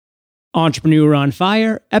Entrepreneur on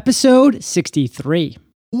Fire, episode 63.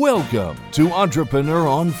 Welcome to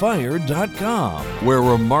EntrepreneurOnFire.com, where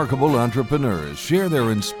remarkable entrepreneurs share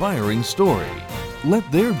their inspiring story.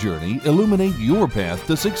 Let their journey illuminate your path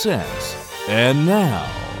to success. And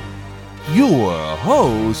now, your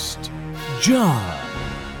host, John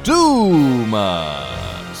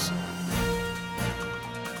Dumas.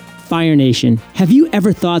 Fire Nation, have you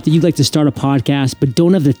ever thought that you'd like to start a podcast but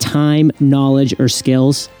don't have the time, knowledge, or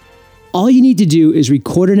skills? All you need to do is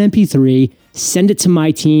record an MP3, send it to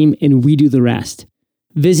my team, and we do the rest.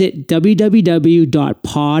 Visit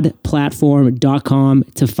www.podplatform.com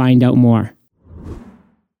to find out more.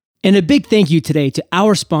 And a big thank you today to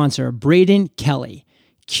our sponsor, Braden Kelly.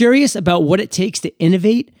 Curious about what it takes to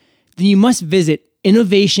innovate? Then you must visit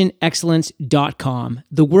innovationexcellence.com,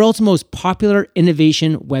 the world's most popular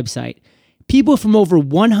innovation website. People from over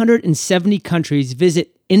 170 countries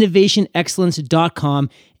visit innovationexcellence.com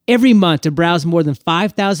every month to browse more than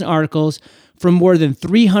 5,000 articles from more than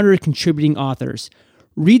 300 contributing authors.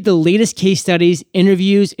 Read the latest case studies,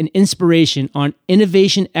 interviews, and inspiration on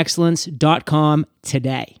innovationexcellence.com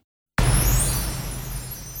today.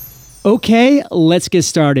 Okay, let's get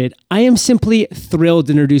started. I am simply thrilled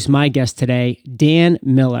to introduce my guest today, Dan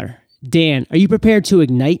Miller. Dan, are you prepared to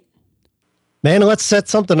ignite? Man, let's set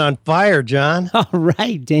something on fire, John. All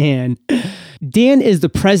right, Dan. Dan is the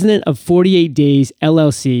president of 48 Days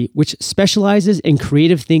LLC, which specializes in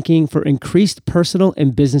creative thinking for increased personal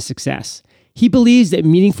and business success. He believes that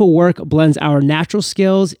meaningful work blends our natural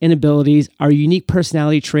skills and abilities, our unique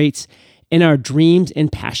personality traits, and our dreams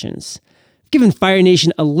and passions. Given Fire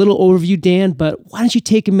Nation a little overview, Dan, but why don't you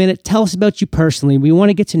take a minute, tell us about you personally. We want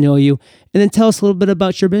to get to know you, and then tell us a little bit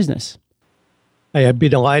about your business. Hey, I'd be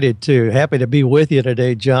delighted to. Happy to be with you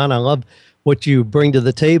today, John. I love what you bring to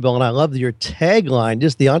the table, and I love your tagline,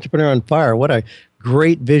 just the entrepreneur on fire. What a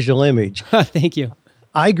great visual image. Thank you.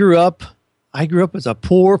 I grew up as a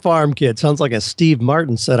poor farm kid. Sounds like a Steve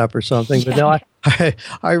Martin setup or something, but no,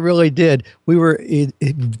 I really did. We were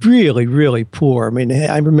really, really poor. I mean,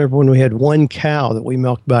 I remember when we had one cow that we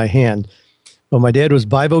milked by hand. Well, my dad was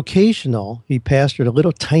bivocational. He pastored a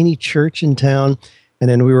little tiny church in town, and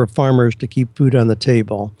then we were farmers to keep food on the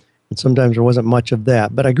table. And sometimes there wasn't much of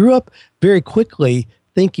that. But I grew up very quickly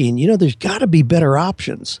thinking, there's got to be better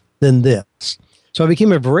options than this. So I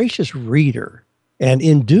became a voracious reader. And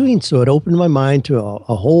in doing so, it opened my mind to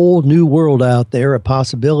a whole new world out there of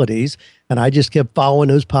possibilities. And I just kept following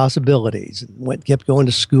those possibilities. Kept going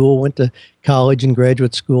to school, went to college and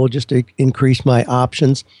graduate school just to increase my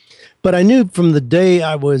options. But I knew from the day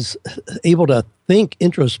I was able to think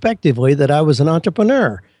introspectively that I was an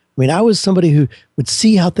entrepreneur. I mean, I was somebody who would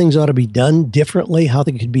see how things ought to be done differently, how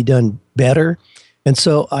they could be done better. And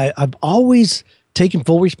so I've always taken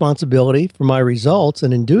full responsibility for my results.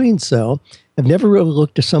 And in doing so, I've never really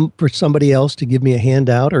looked to for somebody else to give me a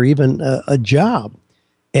handout or even a job.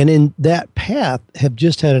 And in that path, have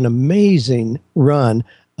just had an amazing run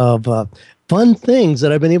of fun things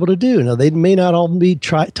that I've been able to do. Now, they may not all be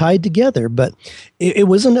tied together, but it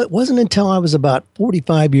wasn't until I was about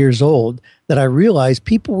 45 years old that I realized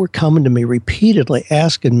people were coming to me repeatedly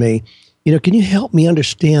asking me, can you help me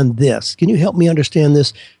understand this? Can you help me understand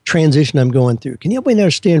this transition I'm going through? Can you help me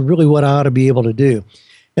understand really what I ought to be able to do?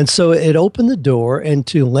 And so it opened the door, and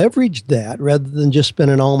to leverage that rather than just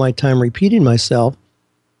spending all my time repeating myself,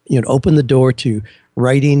 opened the door to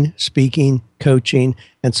writing, speaking, coaching.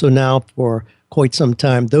 And so now for quite some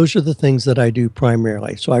time, those are the things that I do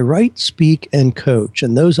primarily. So I write, speak, and coach,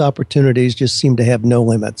 and those opportunities just seem to have no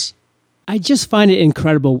limits. I just find it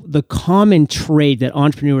incredible. The common trait that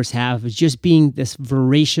entrepreneurs have is just being this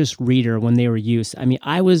voracious reader when they were youth. I mean,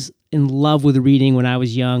 I was in love with reading when I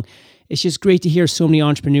was young. It's just great to hear so many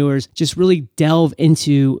entrepreneurs just really delve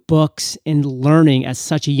into books and learning at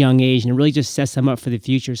such a young age, and it really just sets them up for the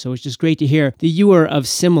future. So it's just great to hear that you are of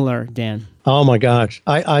similar, Dan. Oh my gosh.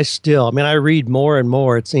 I read more and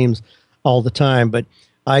more, it seems, all the time, but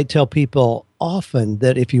I tell people often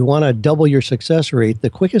that if you want to double your success rate, the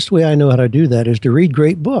quickest way I know how to do that is to read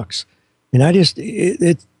great books. And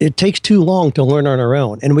it takes too long to learn on our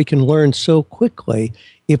own. And we can learn so quickly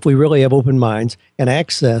if we really have open minds and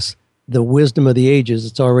access the wisdom of the ages.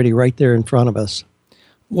 It's already right there in front of us.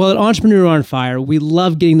 Well, at Entrepreneur on Fire, we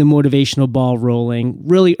love getting the motivational ball rolling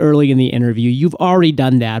really early in the interview. You've already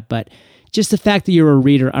done that, but just the fact that you're a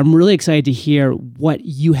reader, I'm really excited to hear what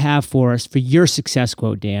you have for us for your success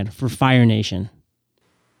quote, Dan, for Fire Nation.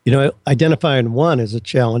 Identifying one is a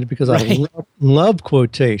challenge because I love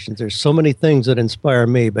quotations. There's so many things that inspire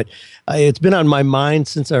me, but it's been on my mind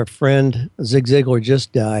since our friend Zig Ziglar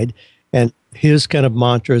just died. And his kind of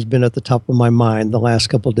mantra has been at the top of my mind the last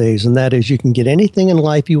couple of days, and that is you can get anything in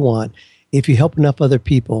life you want if you help enough other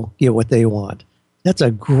people get what they want. That's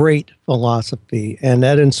a great philosophy, and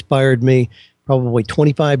that inspired me probably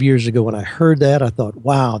 25 years ago. When I heard that, I thought,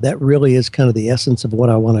 wow, that really is kind of the essence of what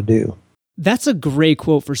I want to do. That's a great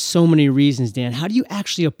quote for so many reasons, Dan. How do you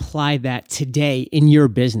actually apply that today in your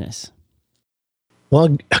business?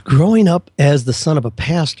 Well, growing up as the son of a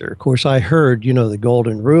pastor, of course, I heard, the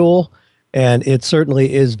golden rule, and it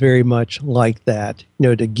certainly is very much like that.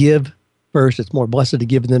 To give first, it's more blessed to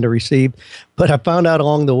give than to receive. But I found out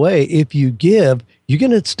along the way, if you give, you're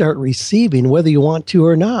going to start receiving whether you want to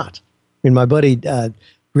or not. I mean, my buddy,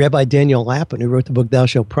 Rabbi Daniel Lapin, who wrote the book, Thou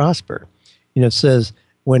Shalt Prosper, says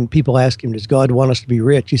when people ask him, does God want us to be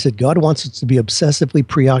rich? He said, God wants us to be obsessively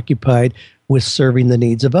preoccupied with serving the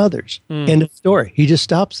needs of others. End of story. He just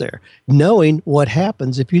stops there, knowing what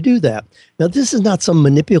happens if you do that. Now, this is not some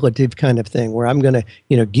manipulative kind of thing where I'm going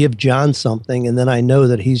to, give John something and then I know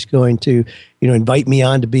that he's going to, invite me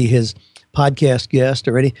on to be his podcast guest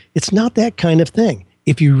or anything. It's not that kind of thing.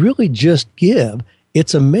 If you really just give,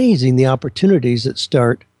 it's amazing the opportunities that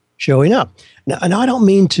start showing up. Now, and I don't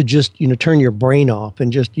mean to just, turn your brain off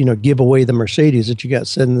and just, give away the Mercedes that you got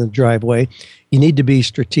sitting in the driveway. You need to be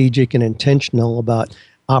strategic and intentional about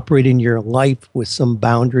operating your life with some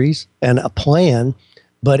boundaries and a plan.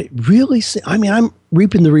 But it really, I'm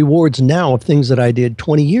reaping the rewards now of things that I did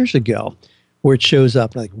 20 years ago where it shows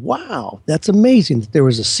up. Like, wow, that's amazing. There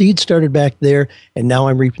was a seed started back there, and now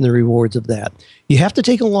I'm reaping the rewards of that. You have to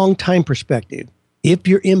take a long time perspective. If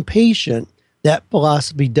you're impatient, that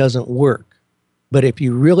philosophy doesn't work. But if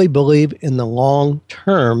you really believe in the long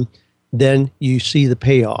term, then you see the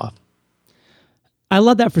payoff. I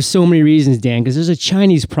love that for so many reasons, Dan, because there's a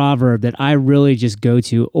Chinese proverb that I really just go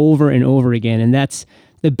to over and over again, and that's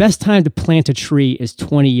the best time to plant a tree is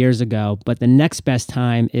 20 years ago, but the next best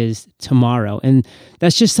time is tomorrow. And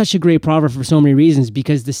that's just such a great proverb for so many reasons,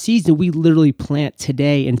 because the seeds that we literally plant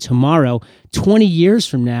today and tomorrow, 20 years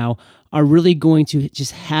from now, are really going to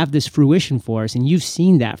just have this fruition for us. And you've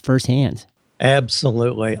seen that firsthand.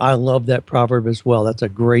 Absolutely. I love that proverb as well. That's a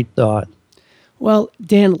great thought. Well,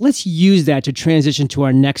 Dan, let's use that to transition to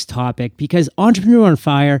our next topic, because Entrepreneur on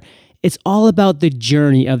Fire, it's all about the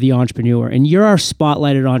journey of the entrepreneur. And you're our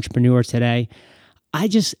spotlighted entrepreneur today. I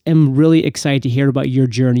just am really excited to hear about your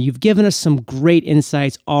journey. You've given us some great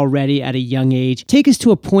insights already at a young age. Take us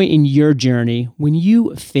to a point in your journey when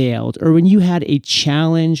you failed or when you had a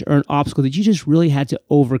challenge or an obstacle that you just really had to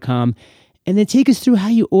overcome. And then take us through how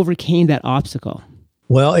you overcame that obstacle.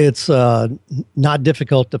 Well, it's not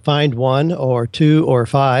difficult to find one or two or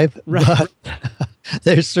five, right. But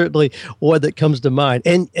there's certainly one that comes to mind.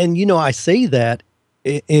 And I say that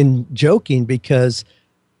in joking because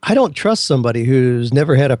I don't trust somebody who's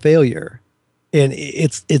never had a failure. And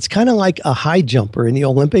it's kind of like a high jumper in the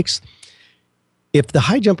Olympics. If the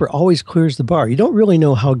high jumper always clears the bar, you don't really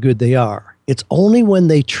know how good they are. It's only when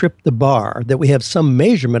they trip the bar that we have some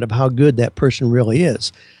measurement of how good that person really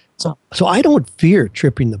is. So I don't fear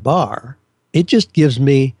tripping the bar. It just gives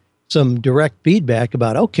me some direct feedback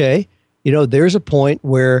about, okay, there's a point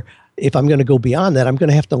where if I'm going to go beyond that, I'm going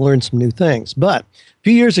to have to learn some new things. But a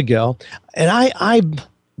few years ago, and I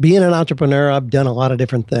being an entrepreneur, I've done a lot of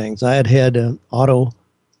different things. I had an auto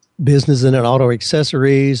business and auto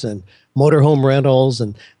accessories and motorhome rentals,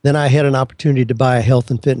 and then I had an opportunity to buy a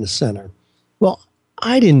health and fitness center. Well,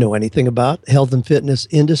 I didn't know anything about the health and fitness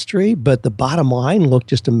industry, but the bottom line looked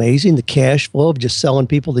just amazing. The cash flow of just selling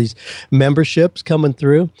people these memberships coming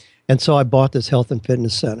through. And so I bought this health and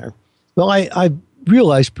fitness center. Well, I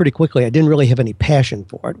realized pretty quickly I didn't really have any passion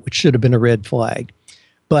for it, which should have been a red flag.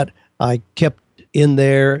 But I kept in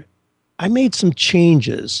there. I made some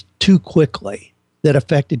changes too quickly that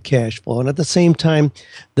affected cash flow. And at the same time,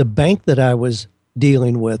 the bank that I was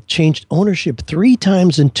dealing with changed ownership 3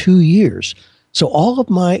 times in 2 years. So all of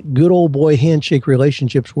my good old boy handshake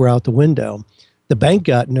relationships were out the window. The bank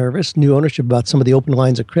got nervous, new ownership about some of the open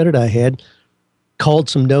lines of credit I had, called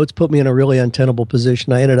some notes, put me in a really untenable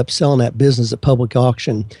position. I ended up selling that business at public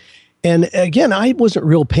auction. And again, I wasn't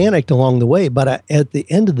real panicked along the way, but at the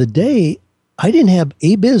end of the day, I didn't have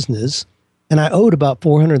a business and I owed about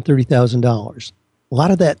 $430,000. A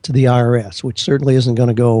lot of that to the IRS, which certainly isn't going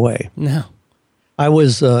to go away. No. I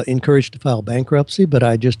was encouraged to file bankruptcy, but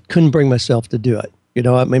I just couldn't bring myself to do it.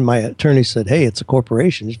 My attorney said, hey, it's a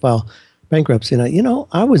corporation, just file bankruptcy. And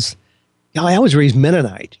I was raised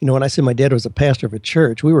Mennonite. When I said my dad was a pastor of a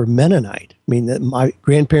church, we were Mennonite. My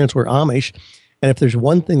grandparents were Amish. And if there's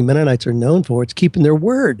one thing Mennonites are known for, it's keeping their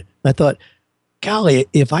word. And I thought, golly,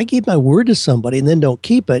 if I gave my word to somebody and then don't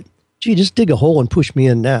keep it, gee, just dig a hole and push me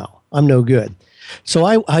in now. I'm no good. So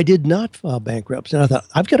I did not file bankruptcy. And I thought,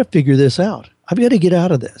 I've got to figure this out. I've got to get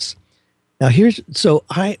out of this. Now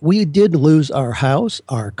we did lose our house,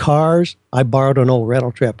 our cars. I borrowed an old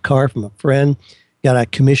rattle trap car from a friend, got a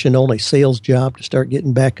commission only sales job to start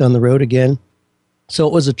getting back on the road again. So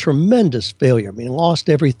it was a tremendous failure. I mean, lost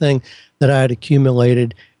everything that I had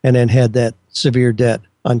accumulated and then had that severe debt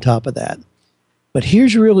on top of that. But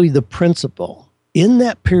here's really the principle. In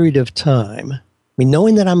that period of time, I mean,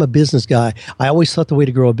 knowing that I'm a business guy, I always thought the way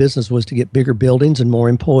to grow a business was to get bigger buildings and more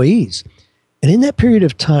employees. And in that period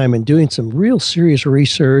of time and doing some real serious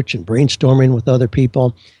research and brainstorming with other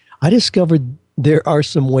people, I discovered there are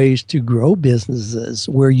some ways to grow businesses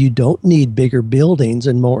where you don't need bigger buildings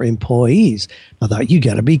and more employees. I thought, you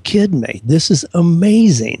got to be kidding me. This is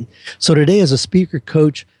amazing. So today, as a speaker,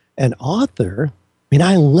 coach, and author, I mean,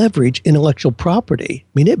 I leverage intellectual property.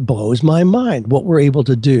 I mean, it blows my mind what we're able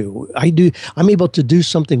to do. I'm able to do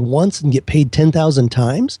something once and get paid 10,000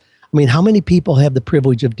 times. I mean, how many people have the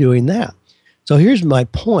privilege of doing that? So here's my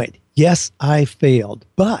point. Yes, I failed,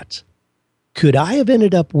 but could I have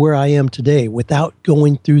ended up where I am today without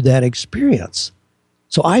going through that experience?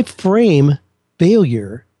 So I frame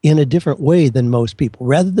failure in a different way than most people.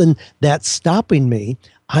 Rather than that stopping me,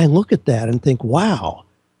 I look at that and think, wow,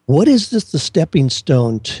 what is this the stepping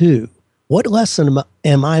stone to? What lesson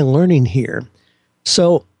am I learning here?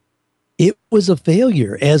 So it was a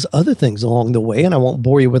failure, as other things along the way, and I won't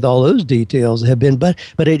bore you with all those details have been, but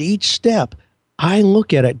at each step, I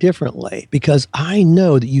look at it differently because I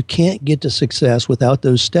know that you can't get to success without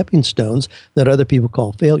those stepping stones that other people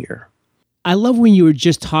call failure. I love when you were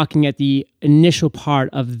just talking at the initial part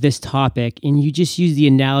of this topic and you just used the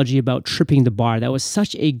analogy about tripping the bar. That was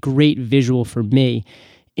such a great visual for me.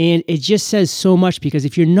 And it just says so much because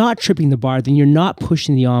if you're not tripping the bar, then you're not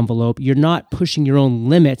pushing the envelope, you're not pushing your own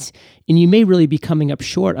limits, and you may really be coming up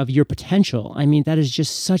short of your potential. I mean, that is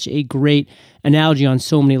just such a great analogy on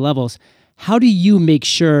so many levels. How do you make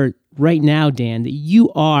sure right now, Dan, that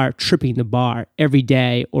you are tripping the bar every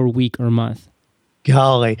day or week or month?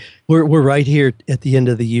 Golly, we're right here at the end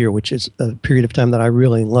of the year, which is a period of time that I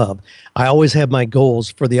really love. I always have my goals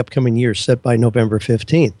for the upcoming year set by November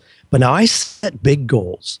 15th. But now I set big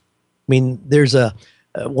goals. I mean, there's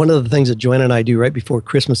one of the things that Joanna and I do right before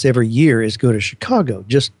Christmas every year is go to Chicago.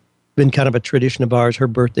 Just been kind of a tradition of ours. Her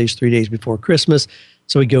birthday's 3 days before Christmas.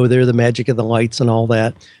 So we go there, the magic of the lights and all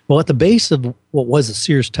that. Well, at the base of what was the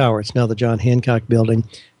Sears Tower, it's now the John Hancock Building,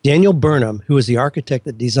 Daniel Burnham, who was the architect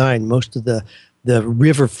that designed most of the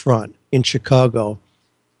riverfront in Chicago,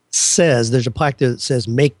 says, there's a plaque there that says,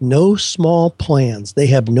 make no small plans. They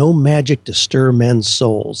have no magic to stir men's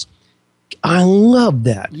souls. I love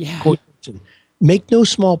that quotation. Make no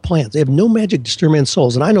small plans. They have no magic to stir men's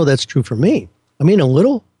souls. And I know that's true for me. I mean, a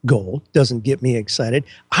little goal doesn't get me excited.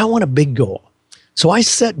 I want a big goal. So I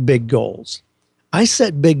set big goals. I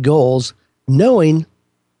set big goals knowing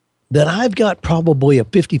that I've got probably a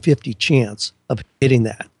 50-50 chance of hitting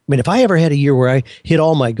that. I mean, if I ever had a year where I hit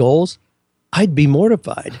all my goals, I'd be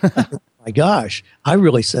mortified. My gosh, I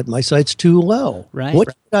really set my sights too low. Right. What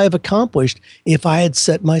could I have accomplished if I had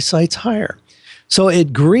set my sights higher? So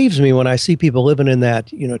it grieves me when I see people living in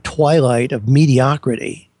that, twilight of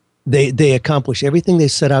mediocrity. They accomplish everything they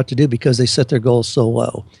set out to do because they set their goals so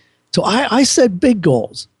low. So I set big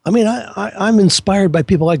goals. I mean, I'm inspired by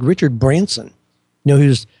people like Richard Branson,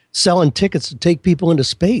 who's selling tickets to take people into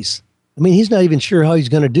space. I mean, he's not even sure how he's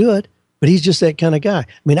going to do it, but he's just that kind of guy. I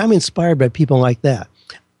mean, I'm inspired by people like that.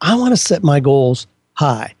 I want to set my goals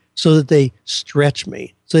high so that they stretch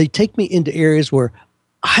me, so they take me into areas where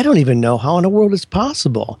I don't even know how in the world it's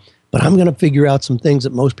possible, but I'm going to figure out some things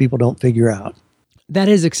that most people don't figure out. That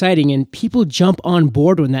is exciting, and people jump on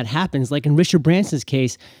board when that happens. Like in Richard Branson's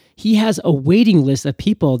case, he has a waiting list of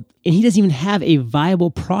people, and he doesn't even have a viable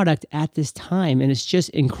product at this time, and it's just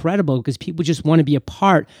incredible because people just want to be a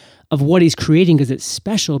part of what he's creating because it's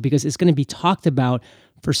special, because it's going to be talked about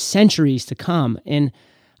for centuries to come. And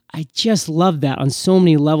I just love that on so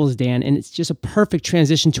many levels, Dan, and it's just a perfect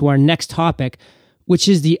transition to our next topic, which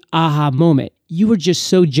is the aha moment. You were just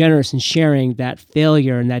so generous in sharing that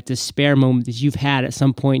failure and that despair moment that you've had at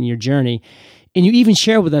some point in your journey. And you even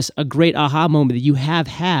share with us a great aha moment that you have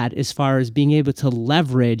had as far as being able to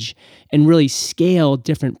leverage and really scale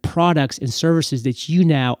different products and services that you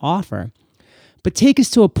now offer. But take us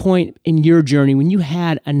to a point in your journey when you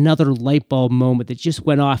had another light bulb moment that just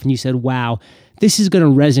went off and you said, wow, this is going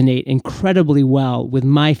to resonate incredibly well with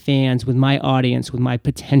my fans, with my audience, with my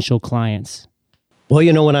potential clients. Well,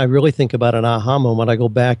 when I really think about an aha moment, I go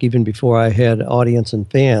back even before I had audience and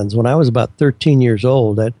fans. When I was about 13 years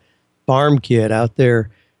old, that farm kid out there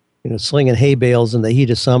slinging hay bales in the heat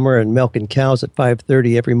of summer and milking cows at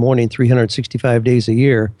 5:30 every morning, 365 days a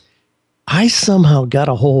year, I somehow got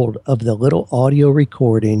a hold of the little audio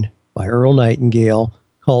recording by Earl Nightingale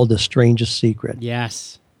called The Strangest Secret.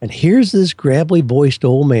 Yes. And here's this gravelly voiced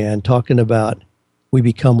old man talking about we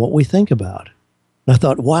become what we think about. And I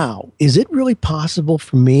thought, wow, is it really possible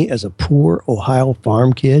for me as a poor Ohio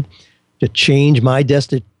farm kid to change my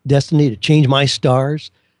destiny, to change my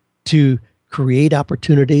stars, to create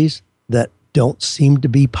opportunities that don't seem to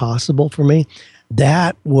be possible for me?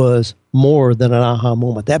 That was more than an aha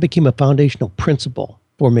moment. That became a foundational principle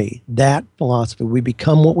for me, that philosophy. We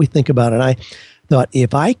become what we think about. And I thought,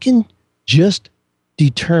 if I can just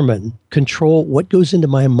control what goes into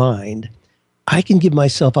my mind, I can give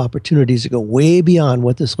myself opportunities to go way beyond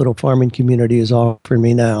what this little farming community is offering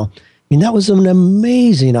me now. I mean, that was an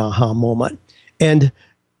amazing aha moment. And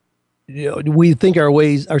we think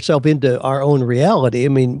ourselves into our own reality. I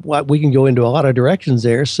mean, we can go into a lot of directions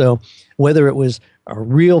there. So whether it was a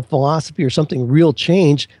real philosophy or something real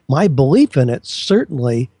change, my belief in it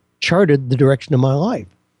certainly charted the direction of my life.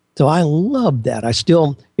 So I love that. I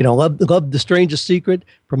still, love The Strangest Secret,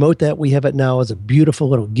 promote that. We have it now as a beautiful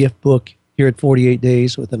little gift book here at 48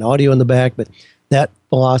 Days with an audio in the back. But that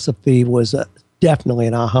philosophy was definitely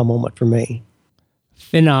an aha moment for me.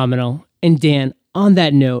 Phenomenal. And Dan, on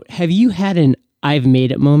that note, have you had an I've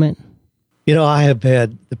made it moment? I have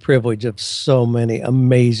had the privilege of so many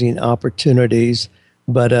amazing opportunities.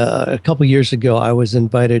 But a couple years ago, I was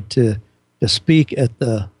invited to speak at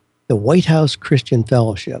the White House Christian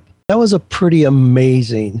Fellowship. That was a pretty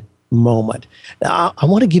amazing moment. Now, I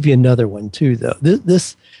want to give you another one too, though.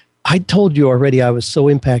 This I told you already, I was so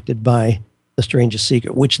impacted by The Strangest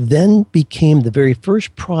Secret, which then became the very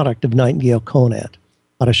first product of Nightingale Conant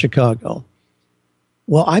out of Chicago.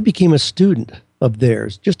 Well, I became a student of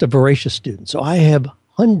theirs, just a voracious student. So I have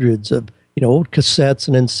hundreds of old cassettes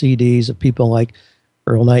and then CDs of people like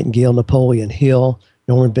Earl Nightingale, Napoleon Hill,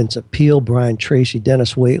 Norman Vincent Peale, Brian Tracy,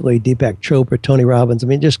 Dennis Waitley, Deepak Chopra, Tony Robbins. I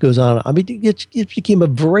mean, it just goes on. I mean, it became a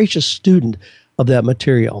voracious student of that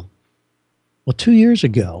material. Well, 2 years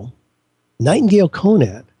ago, Nightingale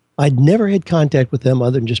Conant, I'd never had contact with them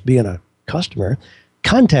other than just being a customer,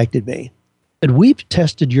 contacted me. And we've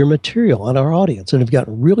tested your material on our audience and have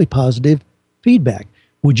gotten really positive feedback.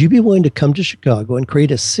 Would you be willing to come to Chicago and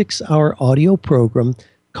create a 6-hour audio program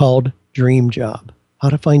called Dream Job? How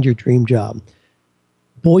to find your dream job.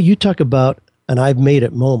 Boy, you talk about an I've made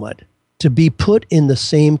it moment. To be put in the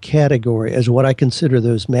same category as what I consider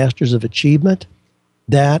those masters of achievement,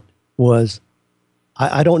 that was,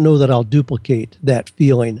 I don't know that I'll duplicate that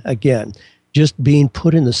feeling again. Just being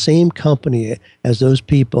put in the same company as those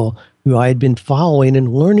people who I had been following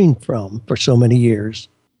and learning from for so many years.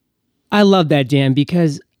 I love that, Dan,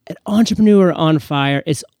 because at Entrepreneur on Fire,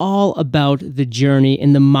 it's all about the journey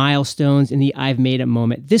and the milestones in the I've made it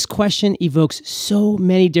moment. This question evokes so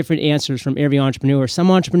many different answers from every entrepreneur. Some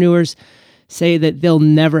entrepreneurs say that they'll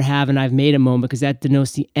never have an I've made it moment because that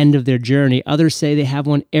denotes the end of their journey. Others say they have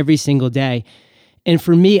one every single day. And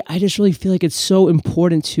for me, I just really feel like it's so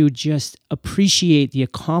important to just appreciate the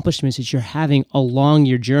accomplishments that you're having along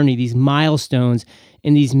your journey, these milestones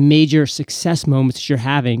and these major success moments that you're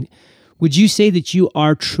having. Would you say that you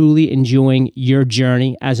are truly enjoying your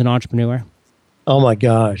journey as an entrepreneur? Oh my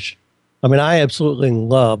gosh. I mean, I absolutely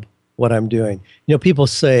love what I'm doing. People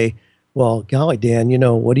say, well, golly, Dan,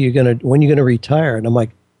 when are you going to retire? And I'm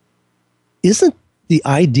like, isn't the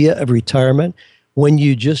idea of retirement when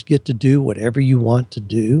you just get to do whatever you want to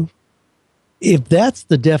do? If that's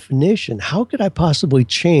the definition, how could I possibly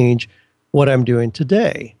change what I'm doing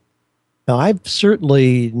today? Now, I've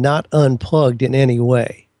certainly not unplugged in any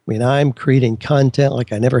way. I mean, I'm creating content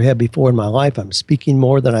like I never have before in my life. I'm speaking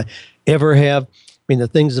more than I ever have. I mean, the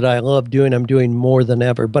things that I love doing, I'm doing more than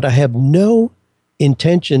ever. But I have no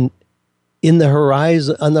intention on the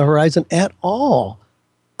horizon at all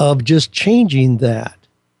of just changing that.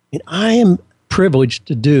 I mean, I am privileged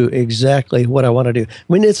to do exactly what I want to do.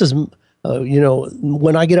 I mean, this is,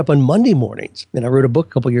 when I get up on Monday mornings, and I wrote a book a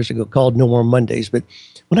couple years ago called No More Mondays, but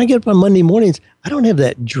when I get up on Monday mornings, I don't have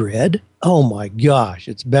that dread. Oh my gosh,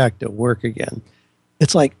 it's back to work again.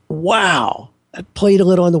 It's like, wow, I played a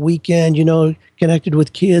little on the weekend, connected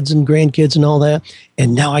with kids and grandkids and all that.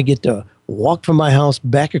 And now I get to walk from my house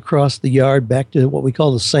back across the yard, back to what we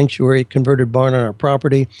call the sanctuary, converted barn on our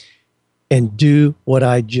property, and do what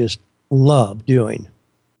I just love doing.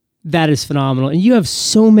 That is phenomenal. And you have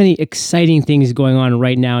so many exciting things going on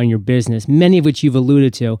right now in your business, many of which you've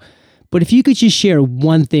alluded to. But if you could just share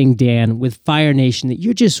one thing, Dan, with Fire Nation that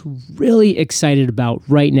you're just really excited about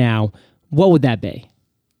right now, what would that be?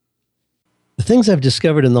 The things I've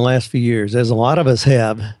discovered in the last few years, as a lot of us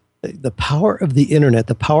have, the power of the internet,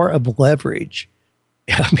 the power of leverage.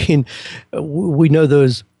 I mean, we know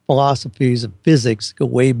those philosophies of physics go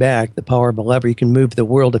way back. The power of a lever, you can move the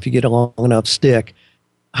world if you get a long enough stick.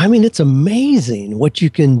 I mean, it's amazing what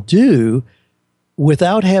you can do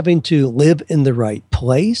without having to live in the right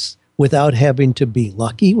place, without having to be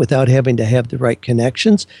lucky, without having to have the right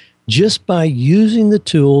connections, just by using the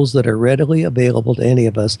tools that are readily available to any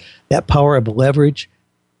of us. That power of leverage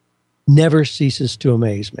never ceases to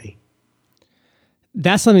amaze me.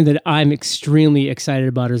 That's something that I'm extremely excited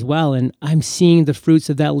about as well. And I'm seeing the fruits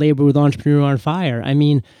of that labor with Entrepreneur on Fire. I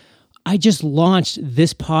mean, I just launched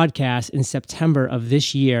this podcast in September of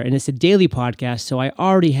this year, and it's a daily podcast. So I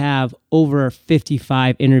already have over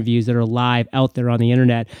 55 interviews that are live out there on the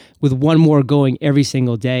internet, with one more going every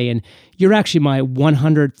single day. And you're actually my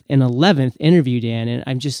 111th interview, Dan. And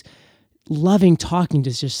I'm just loving talking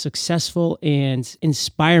to just successful and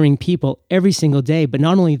inspiring people every single day. But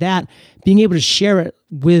not only that, being able to share it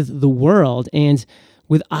with the world, and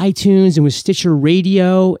with iTunes and with Stitcher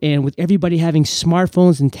Radio and with everybody having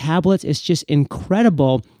smartphones and tablets. It's just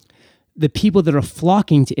incredible, the people that are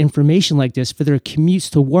flocking to information like this for their commutes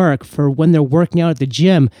to work, for when they're working out at the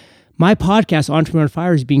gym. My podcast, Entrepreneur on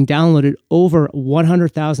Fire, is being downloaded over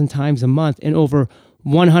 100,000 times a month in over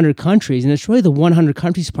 100 countries. And it's really the 100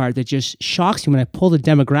 countries part that just shocks me when I pull the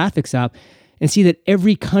demographics up and see that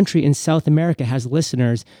every country in South America has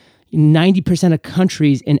listeners. 90% of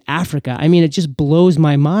countries in Africa. I mean, it just blows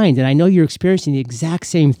my mind. And I know you're experiencing the exact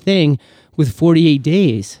same thing with 48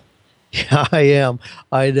 Days. Yeah, I am.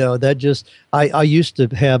 I know. I used to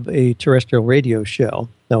have a terrestrial radio show.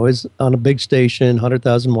 I was on a big station,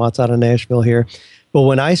 100,000 watts out of Nashville here. But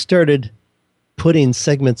when I started putting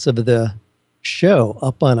segments of the show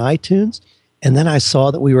up on iTunes, and then I saw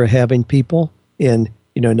that we were having people in,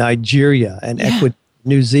 Nigeria and Ecuador,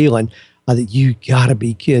 New Zealand, I thought, you got to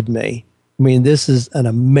be kidding me. I mean, this is an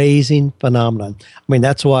amazing phenomenon. I mean,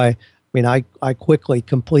 that's why, I quickly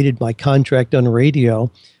completed my contract on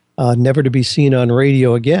radio, never to be seen on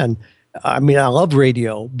radio again. I mean, I love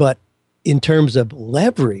radio, but in terms of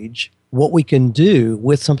leverage, what we can do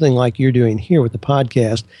with something like you're doing here with the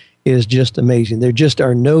podcast is just amazing. There just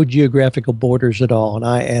are no geographical borders at all, and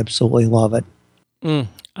I absolutely love it.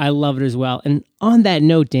 I love it as well. And on that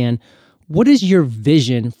note, Dan, what is your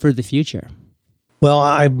vision for the future? Well,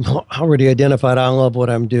 I've already identified I love what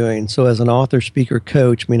I'm doing. So as an author, speaker,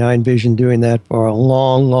 coach, I envision doing that for a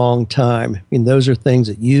long, long time. Those are things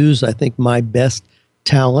that use, I think, my best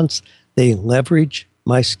talents. They leverage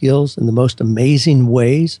my skills in the most amazing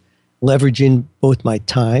ways, leveraging both my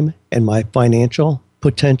time and my financial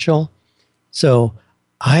potential. So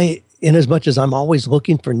in as much as I'm always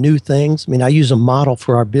looking for new things, I use a model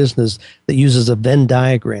for our business that uses a Venn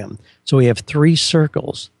diagram. So we have 3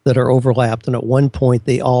 circles that are overlapped, and at one point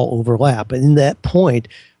they all overlap. And in that point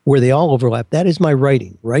where they all overlap, that is my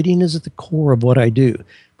writing. Writing is at the core of what I do.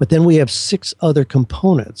 But then we have 6 other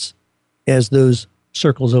components as those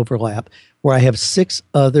circles overlap, where I have 6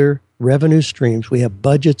 other revenue streams. We have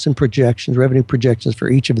budgets and projections, revenue projections for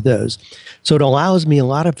each of those. So it allows me a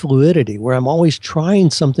lot of fluidity where I'm always trying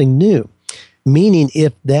something new. Meaning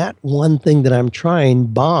if that one thing that I'm trying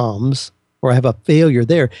bombs or I have a failure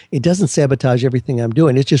there, it doesn't sabotage everything I'm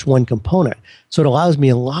doing. It's just one component. So it allows me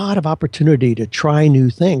a lot of opportunity to try new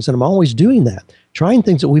things. And I'm always doing that, trying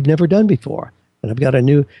things that we've never done before. And I've got a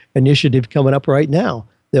new initiative coming up right now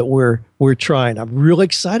that we're trying. I'm really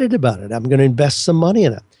excited about it. I'm going to invest some money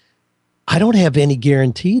in it. I don't have any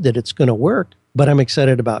guarantee that it's going to work, but I'm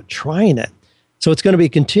excited about trying it. So it's going to be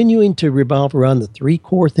continuing to revolve around the 3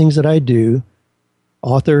 core things that I do: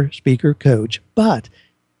 author, speaker, coach, but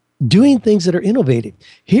doing things that are innovative.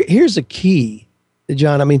 Here's a key,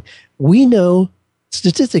 John. We know,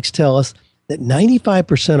 statistics tell us that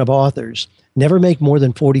 95% of authors never make more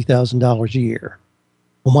than $40,000 a year.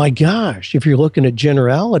 Oh my gosh, if you're looking at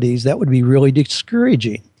generalities, that would be really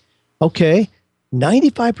discouraging. Okay,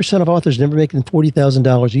 95% of authors never make than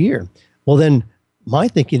 $40,000 a year. Well, then my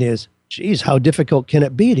thinking is, geez, how difficult can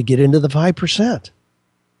it be to get into the 5%?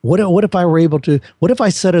 What if I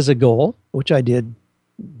set as a goal, which I did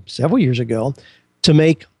several years ago, to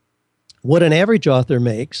make what an average author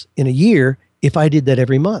makes in a year if I did that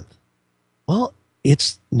every month? Well,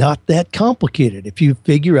 it's not that complicated if you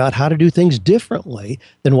figure out how to do things differently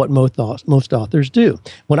than what most authors do.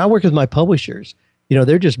 When I work with my publishers,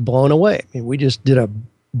 they're just blown away. We just did a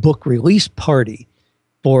book release party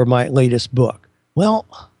for my latest book. Well,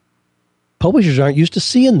 publishers aren't used to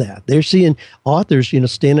seeing that. They're seeing authors,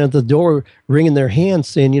 standing at the door, wringing their hands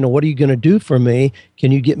saying, what are you going to do for me?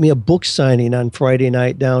 Can you get me a book signing on Friday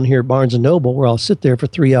night down here at Barnes & Noble where I'll sit there for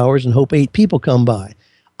 3 hours and hope 8 people come by?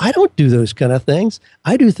 I don't do those kind of things.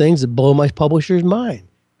 I do things that blow my publisher's mind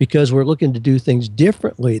because we're looking to do things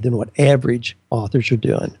differently than what average authors are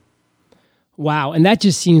doing. Wow. And that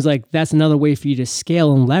just seems like that's another way for you to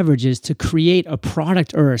scale and leverage is to create a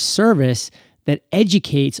product or a service that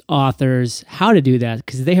educates authors how to do that,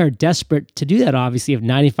 because they are desperate to do that, obviously, if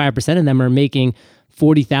 95% of them are making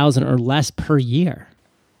 $40,000 or less per year.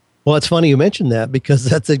 Well, it's funny you mentioned that because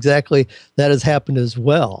that has happened as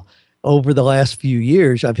well. Over the last few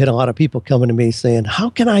years, I've had a lot of people coming to me saying,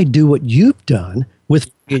 how can I do what you've done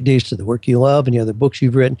with 48 Days to the Work You Love and the other books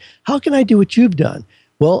you've written? How can I do what you've done?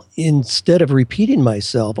 Well, instead of repeating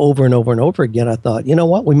myself over and over and over again, I thought, you know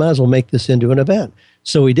what, we might as well make this into an event.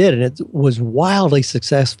 So we did, and it was wildly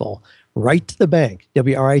successful. Right to the bank,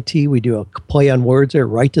 WRIT, we do a play on words there,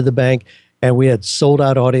 right to the bank, and we had sold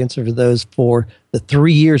out audience for those for the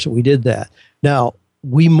 3 years that we did that. Now,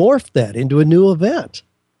 we morphed that into a new event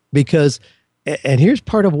because, and here's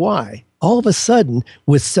part of why, all of a sudden,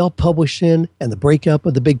 with self-publishing and the breakup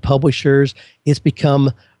of the big publishers, it's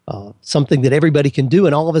become something that everybody can do.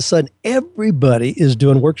 And all of a sudden, everybody is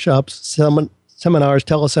doing workshops, seminars,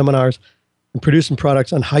 teleseminars, and producing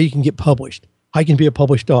products on how you can get published, how you can be a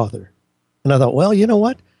published author. And I thought, well, you know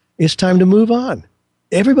what? It's time to move on.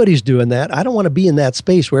 Everybody's doing that. I don't want to be in that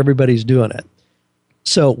space where everybody's doing it.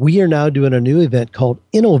 So we are now doing a new event called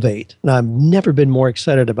Innovate. And I've never been more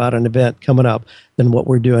excited about an event coming up than what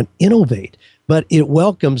we're doing, Innovate. But it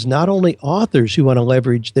welcomes not only authors who want to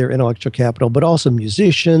leverage their intellectual capital, but also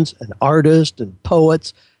musicians and artists and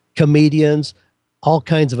poets, comedians, all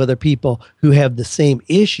kinds of other people who have the same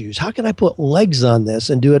issues. How can I put legs on this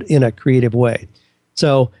and do it in a creative way?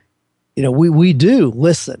 So, we do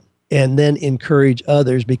listen and then encourage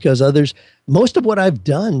others because most of what I've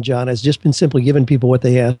done, John, has just been simply giving people what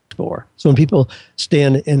they ask for. So when people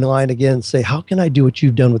stand in line again and say, how can I do what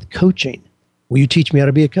you've done with coaching? Will you teach me how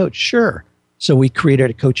to be a coach? Sure. So we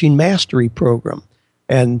created a coaching mastery program.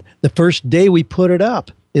 And the first day we put it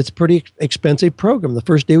up, it's a pretty expensive program. The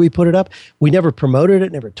first day we put it up, we never promoted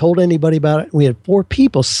it, never told anybody about it. We had 4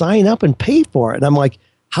 people sign up and pay for it. And I'm like,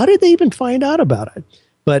 how did they even find out about it?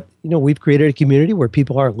 But, we've created a community where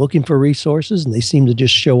people are looking for resources and they seem to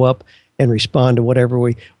just show up and respond to whatever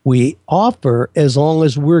we offer as long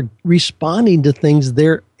as we're responding to things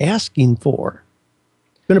they're asking for.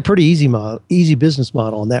 It's been a pretty easy business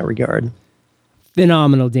model in that regard.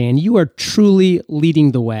 Phenomenal, Dan. You are truly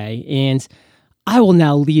leading the way. And I will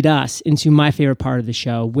now lead us into my favorite part of the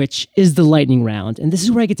show, which is the lightning round. And this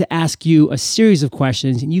is where I get to ask you a series of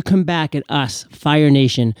questions and you come back at us, Fire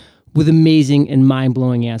Nation, with amazing and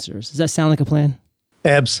mind-blowing answers. Does that sound like a plan?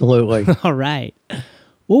 Absolutely. All right.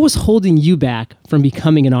 What was holding you back from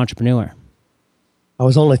becoming an entrepreneur? I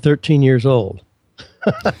was only 13 years old.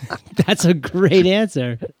 That's a great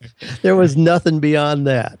answer. There was nothing beyond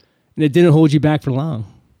that. And it didn't hold you back for long.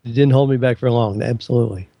 It didn't hold me back for long.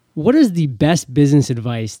 Absolutely. What is the best business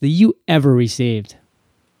advice that you ever received?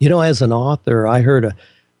 As an author,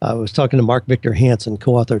 I was talking to Mark Victor Hansen,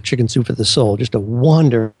 co-author of Chicken Soup for the Soul, just a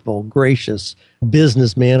wonderful, gracious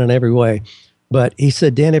businessman in every way. But he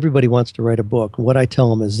said, Dan, everybody wants to write a book. What I tell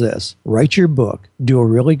them is this: write your book, do a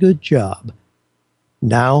really good job.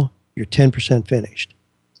 Now you're 10% finished.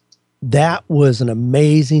 That was an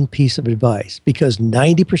amazing piece of advice because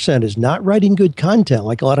 90% is not writing good content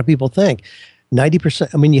like a lot of people think.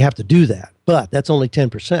 90%, you have to do that, but that's only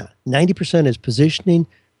 10%. 90% is positioning,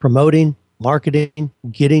 promoting, marketing,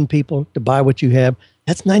 getting people to buy what you have.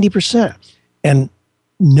 That's 90%. And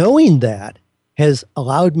knowing that has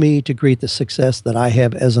allowed me to create the success that I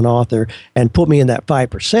have as an author and put me in that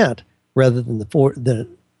 5% rather than the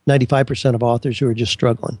 95% of authors who are just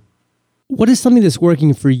struggling. What is something that's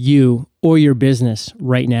working for you or your business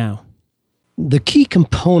right now? The key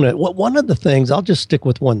component, one of the things, I'll just stick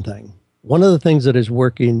with one thing. One of the things that is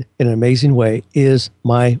working in an amazing way is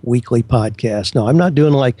my weekly podcast. Now, I'm not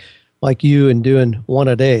doing like you and doing one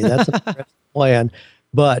a day. That's a plan,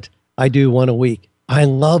 but I do one a week. I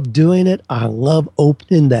love doing it. I love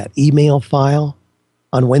opening that email file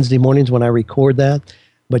on Wednesday mornings when I record that.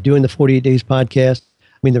 But doing the 48 Days podcast,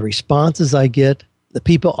 the responses I get, the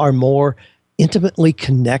people are more intimately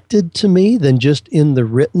connected to me than just in the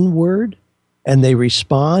written word, and they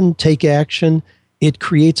respond, take action. It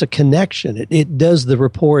creates a connection. It does the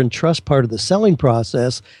rapport and trust part of the selling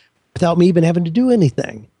process without me even having to do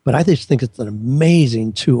anything. But I just think it's an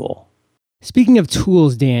amazing tool. Speaking of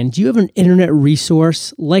tools, Dan, do you have an internet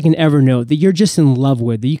resource like an Evernote that you're just in love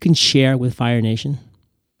with that you can share with Fire Nation?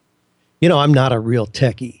 I'm not a real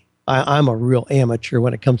techie. I'm a real amateur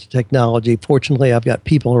when it comes to technology. Fortunately, I've got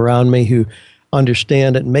people around me who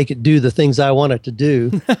understand it and make it do the things I want it to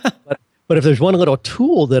do. But if there's one little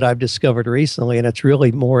tool that I've discovered recently, and it's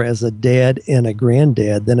really more as a dad and a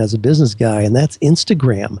granddad than as a business guy, and that's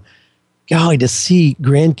Instagram. Golly, to see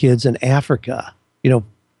grandkids in Africa,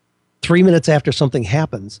 3 minutes after something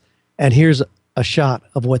happens, and here's a shot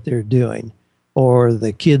of what they're doing, or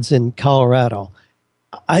the kids in Colorado.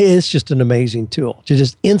 It's just an amazing tool to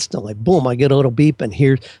just instantly, boom, I get a little beep, and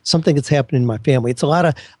here's something that's happening in my family. It's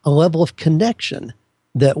a level of connection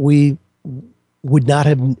that we would not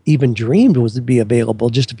have even dreamed was to be available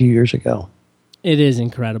just a few years ago. It is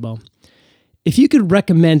incredible. If you could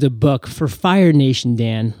recommend a book for Fire Nation,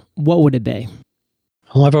 Dan, what would it be?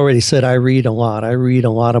 Well, I've already said I read a lot. I read a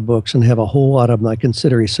lot of books and have a whole lot of them I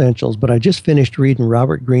consider essentials, but I just finished reading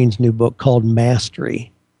Robert Greene's new book called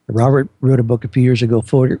Mastery. Robert wrote a book a few years ago,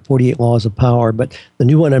 48 Laws of Power, but the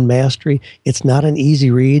new one on Mastery, it's not an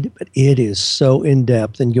easy read, but it is so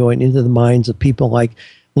in-depth and going into the minds of people like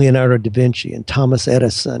Leonardo da Vinci and Thomas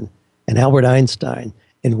Edison and Albert Einstein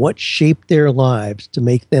and what shaped their lives to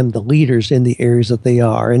make them the leaders in the areas that they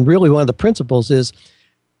are. And really one of the principles is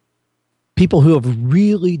people who have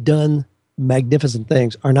really done magnificent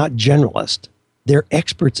things are not generalists. They're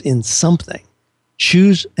experts in something.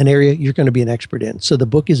 Choose an area you're going to be an expert in. So the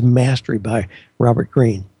book is Mastery by Robert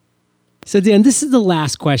Greene. So Dan, this is the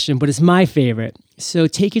last question, but it's my favorite. So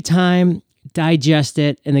take your time, digest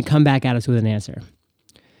it, and then come back at us with an answer.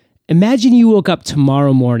 Imagine you woke up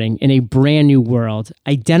tomorrow morning in a brand new world,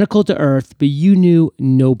 identical to Earth, but you knew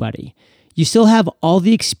nobody. You still have all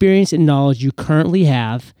the experience and knowledge you currently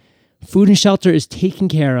have. Food and shelter is taken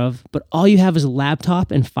care of, but all you have is a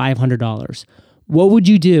laptop and $500. What would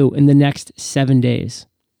you do in the next 7 days?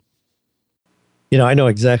 I know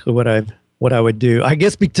exactly what I would do. I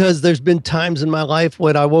guess because there's been times in my life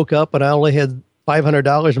when I woke up and I only had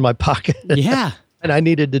 $500 in my pocket. Yeah. And I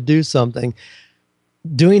needed to do something.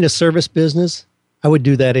 Doing a service business, I would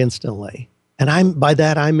do that instantly. And by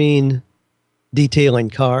that I mean detailing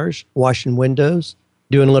cars, washing windows,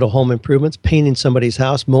 doing little home improvements, painting somebody's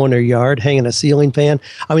house, mowing their yard, hanging a ceiling fan.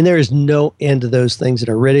 I mean, there is no end to those things that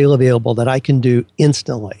are readily available that I can do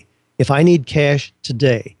instantly. If I need cash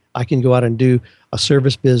today, I can go out and do a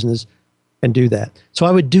service business and do that. So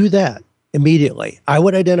I would do that immediately. I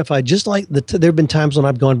would identify, just like there have been times when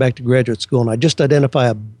I've gone back to graduate school and I just identify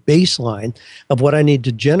a baseline of what I need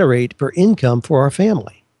to generate for income for our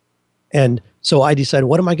family. And so I decided,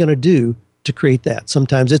 what am I going to do to create that?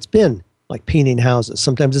 Sometimes it's been like painting houses.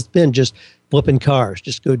 Sometimes it's been just flipping cars.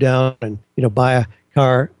 Just go down and, buy a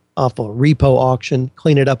car off a repo auction,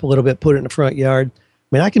 clean it up a little bit, put it in the front yard.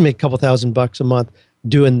 I mean, I can make a couple $1,000 a month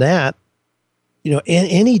doing that.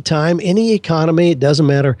 Any time, any economy, it doesn't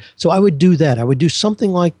matter. So I would do that. I would do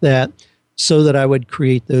something like that so that I would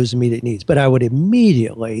create those immediate needs. But I would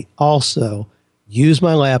immediately also use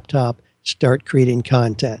my laptop, start creating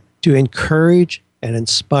content to encourage and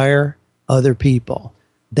inspire other people.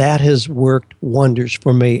 That has worked wonders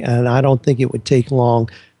for me, and I don't think it would take long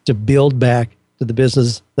to build back to the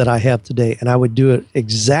business that I have today. And I would do it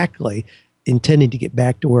exactly intending to get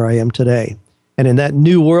back to where I am today. And in that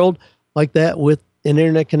new world like that with an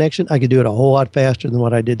internet connection, I could do it a whole lot faster than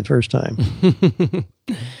what I did the first time.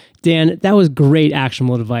 Dan, that was great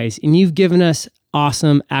actionable advice, and you've given us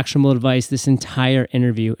awesome actionable advice this entire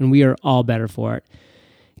interview, and we are all better for it.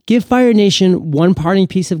 Give Fire Nation one parting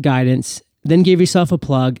piece of guidance, then give yourself a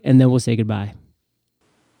plug, and then we'll say goodbye.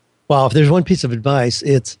 Well, if there's one piece of advice,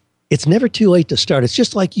 it's never too late to start. It's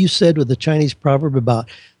just like you said with the Chinese proverb about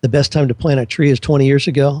the best time to plant a tree is 20 years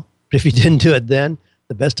ago. But if you didn't do it then,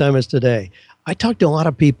 the best time is today. I talk to a lot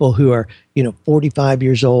of people who are, 45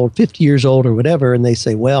 years old, 50 years old or whatever, and they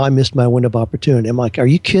say, well, I missed my window of opportunity. I'm like, are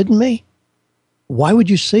you kidding me? Why would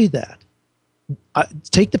you say that?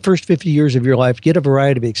 Take the first 50 years of your life, get a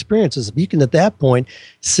variety of experiences. If you can, at that point,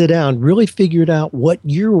 sit down, really figure it out what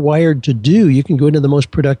you're wired to do, you can go into the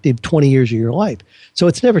most productive 20 years of your life. So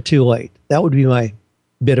it's never too late. That would be my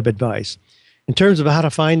bit of advice. In terms of how to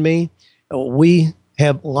find me, we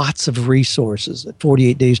have lots of resources at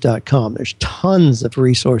 48days.com. There's tons of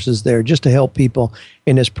resources there just to help people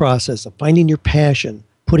in this process of finding your passion,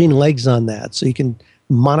 putting legs on that so you can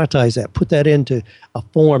monetize that, put that into a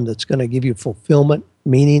form that's going to give you fulfillment,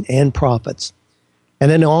 meaning, and profits.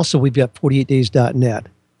 And then also we've got 48days.net.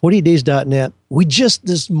 48days.net, we just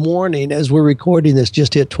this morning, as we're recording this,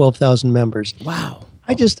 just hit 12,000 members. Wow.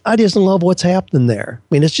 I just love what's happening there.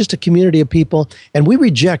 I mean, it's just a community of people, and we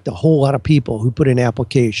reject a whole lot of people who put in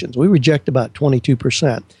applications. We reject about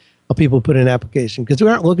 22% of people who put in applications because we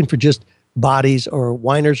aren't looking for just bodies or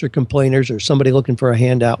whiners or complainers or somebody looking for a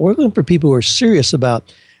handout. We're looking for people who are serious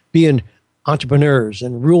about being entrepreneurs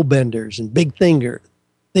and rule benders and big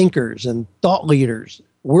thinkers and thought leaders,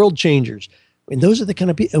 world changers. I mean, those are the kind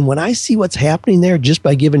of people. And when I see what's happening there, just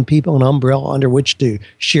by giving people an umbrella under which to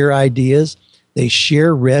share ideas, they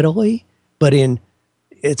share readily. But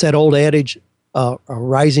it's that old adage, a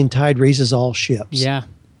rising tide raises all ships. Yeah.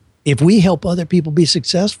 If we help other people be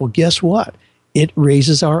successful, guess what? It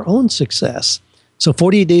raises our own success. So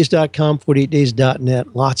 48days.com,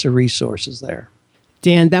 48days.net, lots of resources there.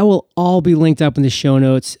 Dan, that will all be linked up in the show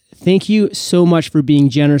notes. Thank you so much for being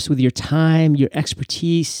generous with your time, your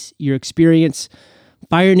expertise, your experience.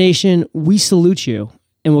 Fire Nation, we salute you,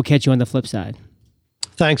 and we'll catch you on the flip side.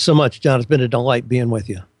 Thanks so much, John. It's been a delight being with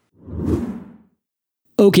you.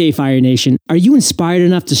 Okay, Fire Nation, are you inspired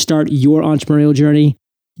enough to start your entrepreneurial journey?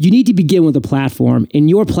 You need to begin with a platform, and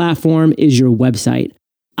your platform is your website.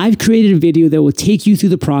 I've created a video that will take you through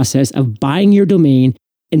the process of buying your domain,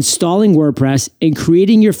 installing WordPress, and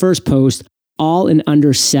creating your first post, all in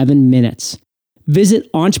under 7 minutes. Visit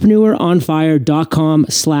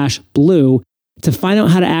entrepreneuronfire.com/blue to find out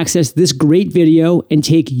how to access this great video and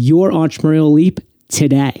take your entrepreneurial leap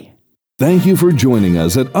today. Thank you for joining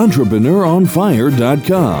us at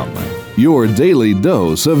entrepreneuronfire.com, your daily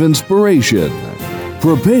dose of inspiration.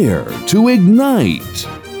 Prepare to ignite.